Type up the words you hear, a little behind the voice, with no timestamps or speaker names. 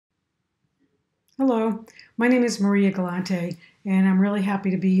Hello, my name is Maria Galante, and I'm really happy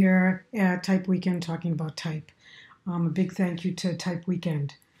to be here at Type Weekend talking about type. A big thank you to Type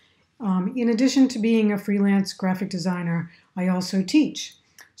Weekend. In addition to being a freelance graphic designer, I also teach.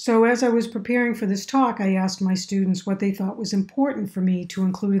 So as I was preparing for this talk, I asked my students what they thought was important for me to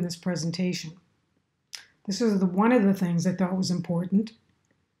include in this presentation. This is one of the things I thought was important,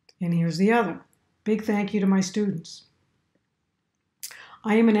 and here's the other. Big thank you to my students.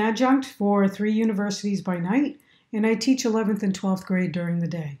 I am an adjunct for 3 universities by night, and I teach 11th and 12th grade during the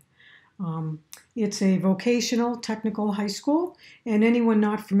day. It's a vocational technical high school, and anyone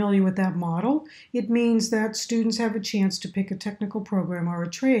not familiar with that model, it means that students have a chance to pick a technical program or a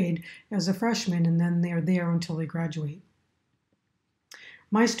trade as a freshman, and then they're there until they graduate.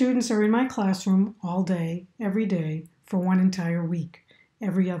 My students are in my classroom all day, every day, for one entire week,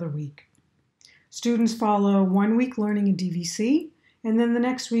 every other week. Students follow 1 week learning in DVC, and then the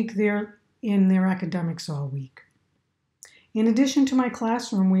next week they're in their academics all week. In addition to my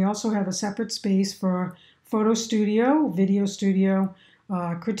classroom, we also have a separate space for photo studio, video studio,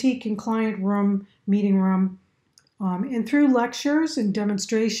 critique and client room, meeting room. And through lectures and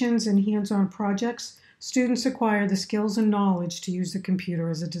demonstrations and hands-on projects, students acquire the skills and knowledge to use the computer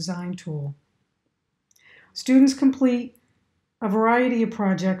as a design tool. Students complete a variety of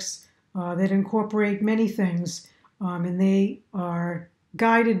projects that incorporate many things, and they are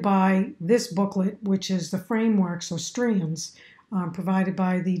guided by this booklet, which is the frameworks or strands provided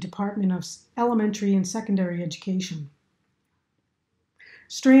by the Department of Elementary and Secondary Education.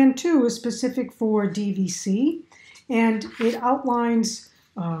 Strand 2 is specific for DVC, and it outlines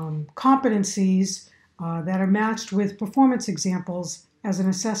competencies that are matched with performance examples as an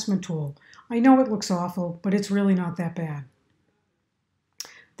assessment tool. I know it looks awful, but it's really not that bad.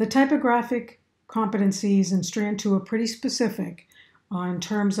 The typographic competencies in Strand 2 are pretty specific in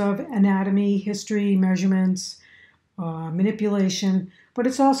terms of anatomy, history, measurements, manipulation, but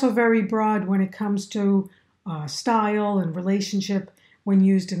it's also very broad when it comes to style and relationship when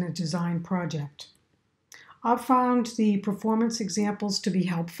used in a design project. I've found the performance examples to be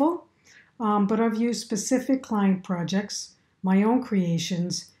helpful, but I've used specific client projects, my own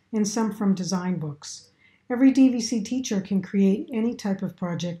creations, and some from design books. Every DVC teacher can create any type of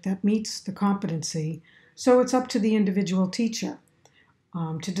project that meets the competency, so it's up to the individual teacher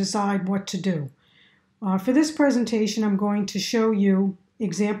to decide what to do. For this presentation, I'm going to show you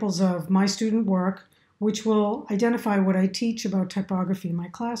examples of my student work, which will identify what I teach about typography in my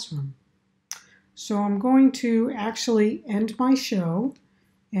classroom. So I'm going to actually end my show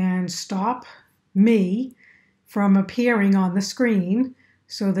and stop me from appearing on the screen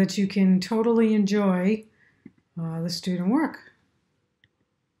so that you can totally enjoy the student work.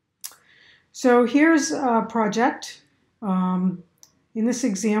 So here's a project. In this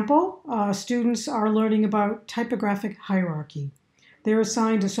example, students are learning about typographic hierarchy. They're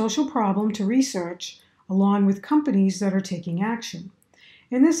assigned a social problem to research along with companies that are taking action.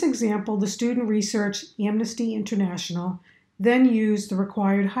 In this example, the student researched Amnesty International, then used the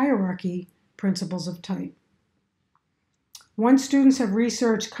required hierarchy principles of type. Once students have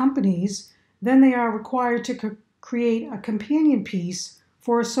researched companies, then they are required to create a companion piece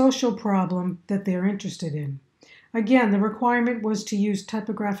for a social problem that they're interested in. Again, the requirement was to use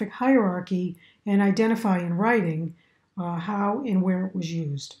typographic hierarchy and identify in writing how and where it was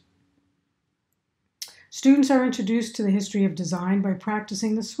used. Students are introduced to the history of design by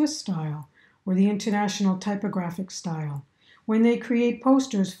practicing the Swiss style or the international typographic style when they create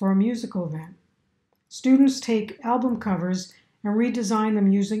posters for a musical event. Students take album covers and redesign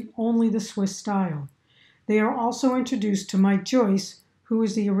them using only the Swiss style. They are also introduced to Mike Joyce, who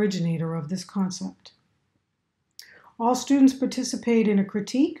is the originator of this concept. All students participate in a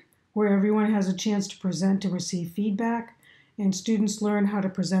critique where everyone has a chance to present and receive feedback, and students learn how to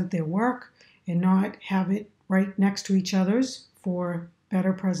present their work and not have it right next to each other's for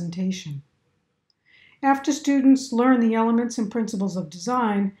better presentation. After students learn the elements and principles of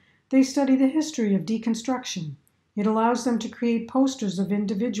design, they study the history of deconstruction. It allows them to create posters of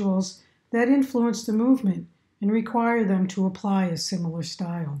individuals that influence the movement and require them to apply a similar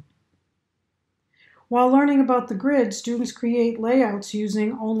style. While learning about the grid, students create layouts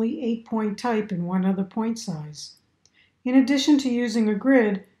using only 8-point type and one other point size. In addition to using a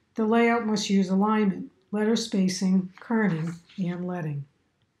grid, the layout must use alignment, letter spacing, kerning, and leading.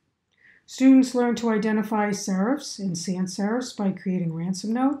 Students learn to identify serifs and sans serifs by creating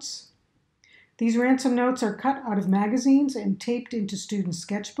ransom notes. These ransom notes are cut out of magazines and taped into student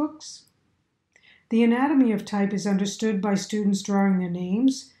sketchbooks. The anatomy of type is understood by students drawing their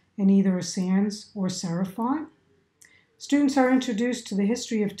names in either a sans or serif font. Students are introduced to the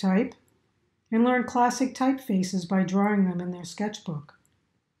history of type and learn classic typefaces by drawing them in their sketchbook.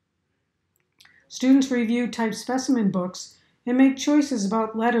 Students review type specimen books and make choices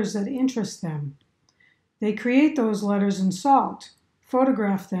about letters that interest them. They create those letters in Salt,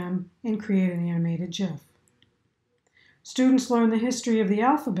 photograph them, and create an animated GIF. Students learn the history of the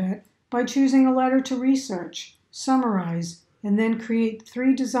alphabet by choosing a letter to research, summarize, and then create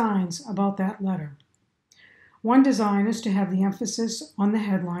 3 designs about that letter. One design is to have the emphasis on the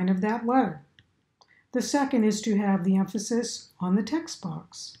headline of that letter. The second is to have the emphasis on the text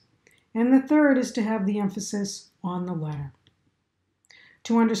box. And the third is to have the emphasis on the letter.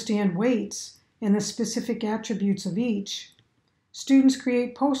 To understand weights and the specific attributes of each, students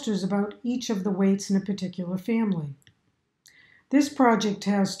create posters about each of the weights in a particular family. This project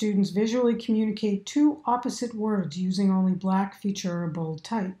has students visually communicate 2 opposite words using only black feature or bold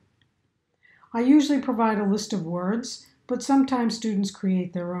type. I usually provide a list of words, but sometimes students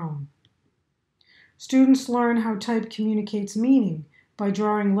create their own. Students learn how type communicates meaning by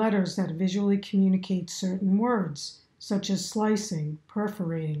drawing letters that visually communicate certain words, such as slicing,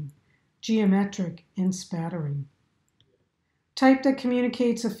 perforating, geometric, and spattering. Type that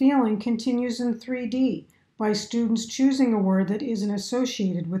communicates a feeling continues in 3D by students choosing a word that isn't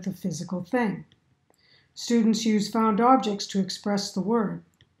associated with a physical thing. Students use found objects to express the word.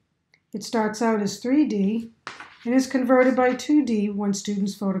 It starts out as 3D and is converted by 2D when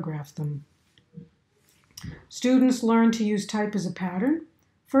students photograph them. Students learn to use type as a pattern,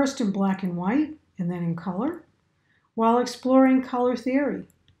 first in black and white and then in color, while exploring color theory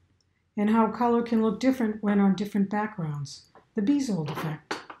and how color can look different when on different backgrounds, the Bezold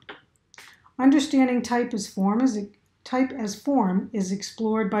effect. Understanding type as form is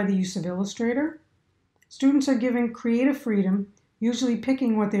explored by the use of Illustrator. Students are given creative freedom, usually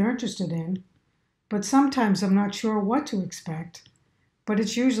picking what they're interested in, but sometimes I'm not sure what to expect, but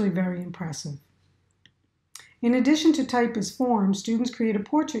it's usually very impressive. In addition to type as form, students create a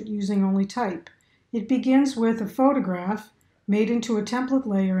portrait using only type. It begins with a photograph made into a template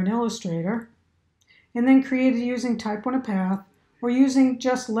layer in Illustrator, and then created using type on a path or using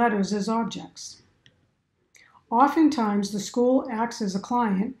just letters as objects. Oftentimes, the school acts as a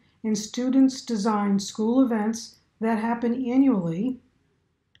client and students design school events that happen annually,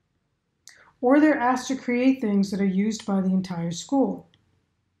 or they're asked to create things that are used by the entire school.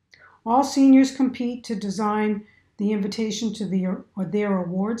 All seniors compete to design the invitation to their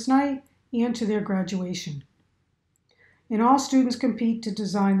awards night and to their graduation. And all students compete to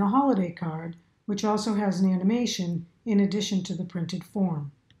design the holiday card, which also has an animation in addition to the printed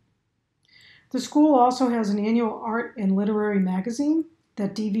form. The school also has an annual art and literary magazine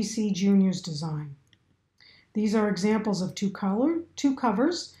that DVC juniors design. These are examples of two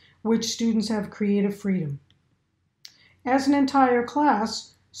covers, which students have creative freedom. As an entire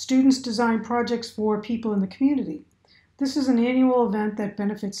class, students design projects for people in the community. This is an annual event that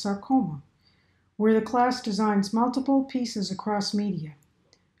benefits sarcoma, where the class designs multiple pieces across media.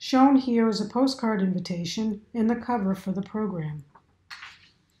 Shown here is a postcard invitation and the cover for the program.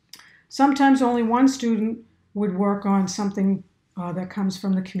 Sometimes only one student would work on something that comes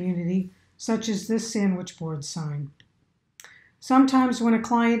from the community, such as this sandwich board sign. Sometimes when a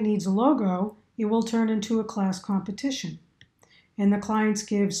client needs a logo, it will turn into a class competition, and the client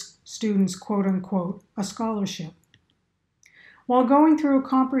gives students, quote unquote, a scholarship. While going through a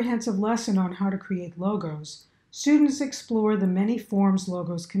comprehensive lesson on how to create logos, students explore the many forms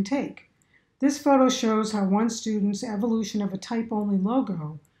logos can take. This photo shows how one student's evolution of a type-only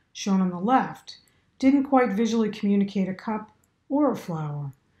logo, shown on the left, didn't quite visually communicate a cup or a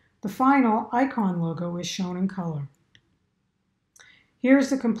flower. The final icon logo is shown in color. Here's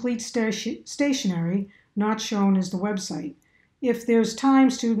the complete stationery, not shown as the website. If there's time,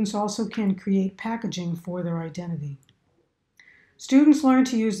 students also can create packaging for their identity. Students learn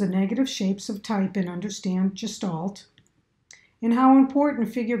to use the negative shapes of type and understand Gestalt, and how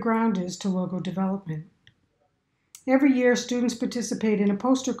important figure ground is to logo development. Every year, students participate in a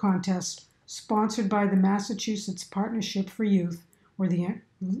poster contest sponsored by the Massachusetts Partnership for Youth,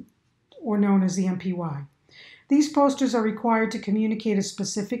 or known as the MPY. These posters are required to communicate a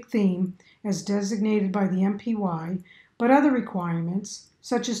specific theme as designated by the MPY, but other requirements,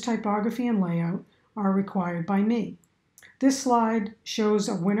 such as typography and layout, are required by me. This slide shows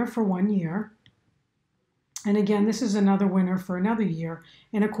a winner for 1 year. And again, this is another winner for another year,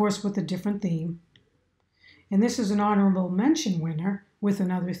 and of course with a different theme. And this is an honorable mention winner with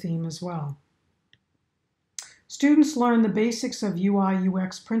another theme as well. Students learn the basics of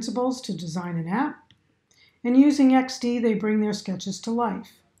UI/UX principles to design an app, and using XD, they bring their sketches to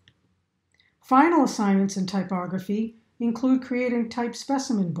life. Final assignments in typography include creating type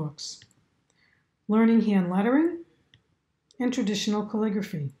specimen books. learning hand lettering, and traditional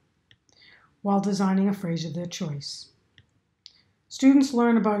calligraphy, while designing a phrase of their choice. Students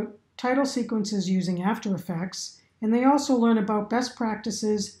learn about title sequences using After Effects, and they also learn about best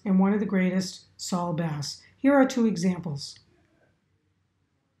practices and one of the greatest, Saul Bass. Here are two examples.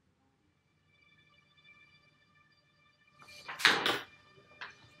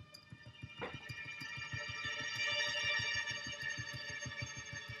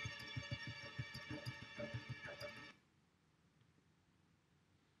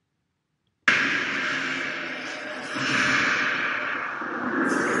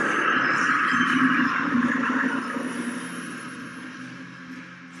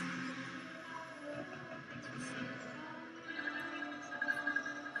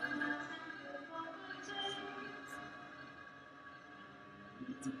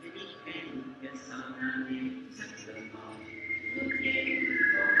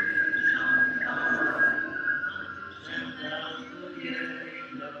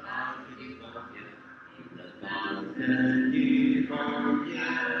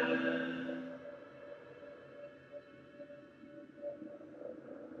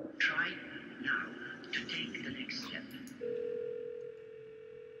 Try now to take the next step.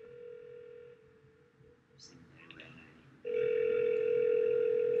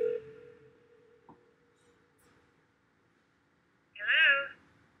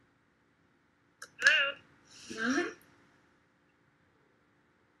 Mom?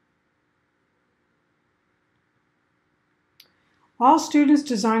 All students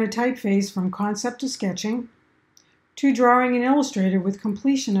design a typeface from concept to sketching, to drawing in Illustrator with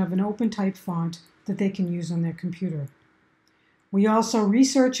completion of an open type font that they can use on their computer. We also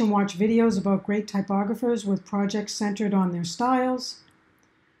research and watch videos about great typographers with projects centered on their styles.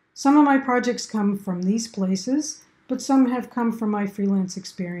 Some of my projects come from these places, but some have come from my freelance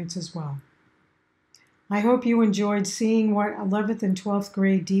experience as well. I hope you enjoyed seeing what 11th and 12th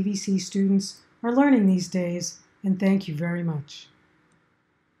grade DVC students are learning these days, and thank you very much.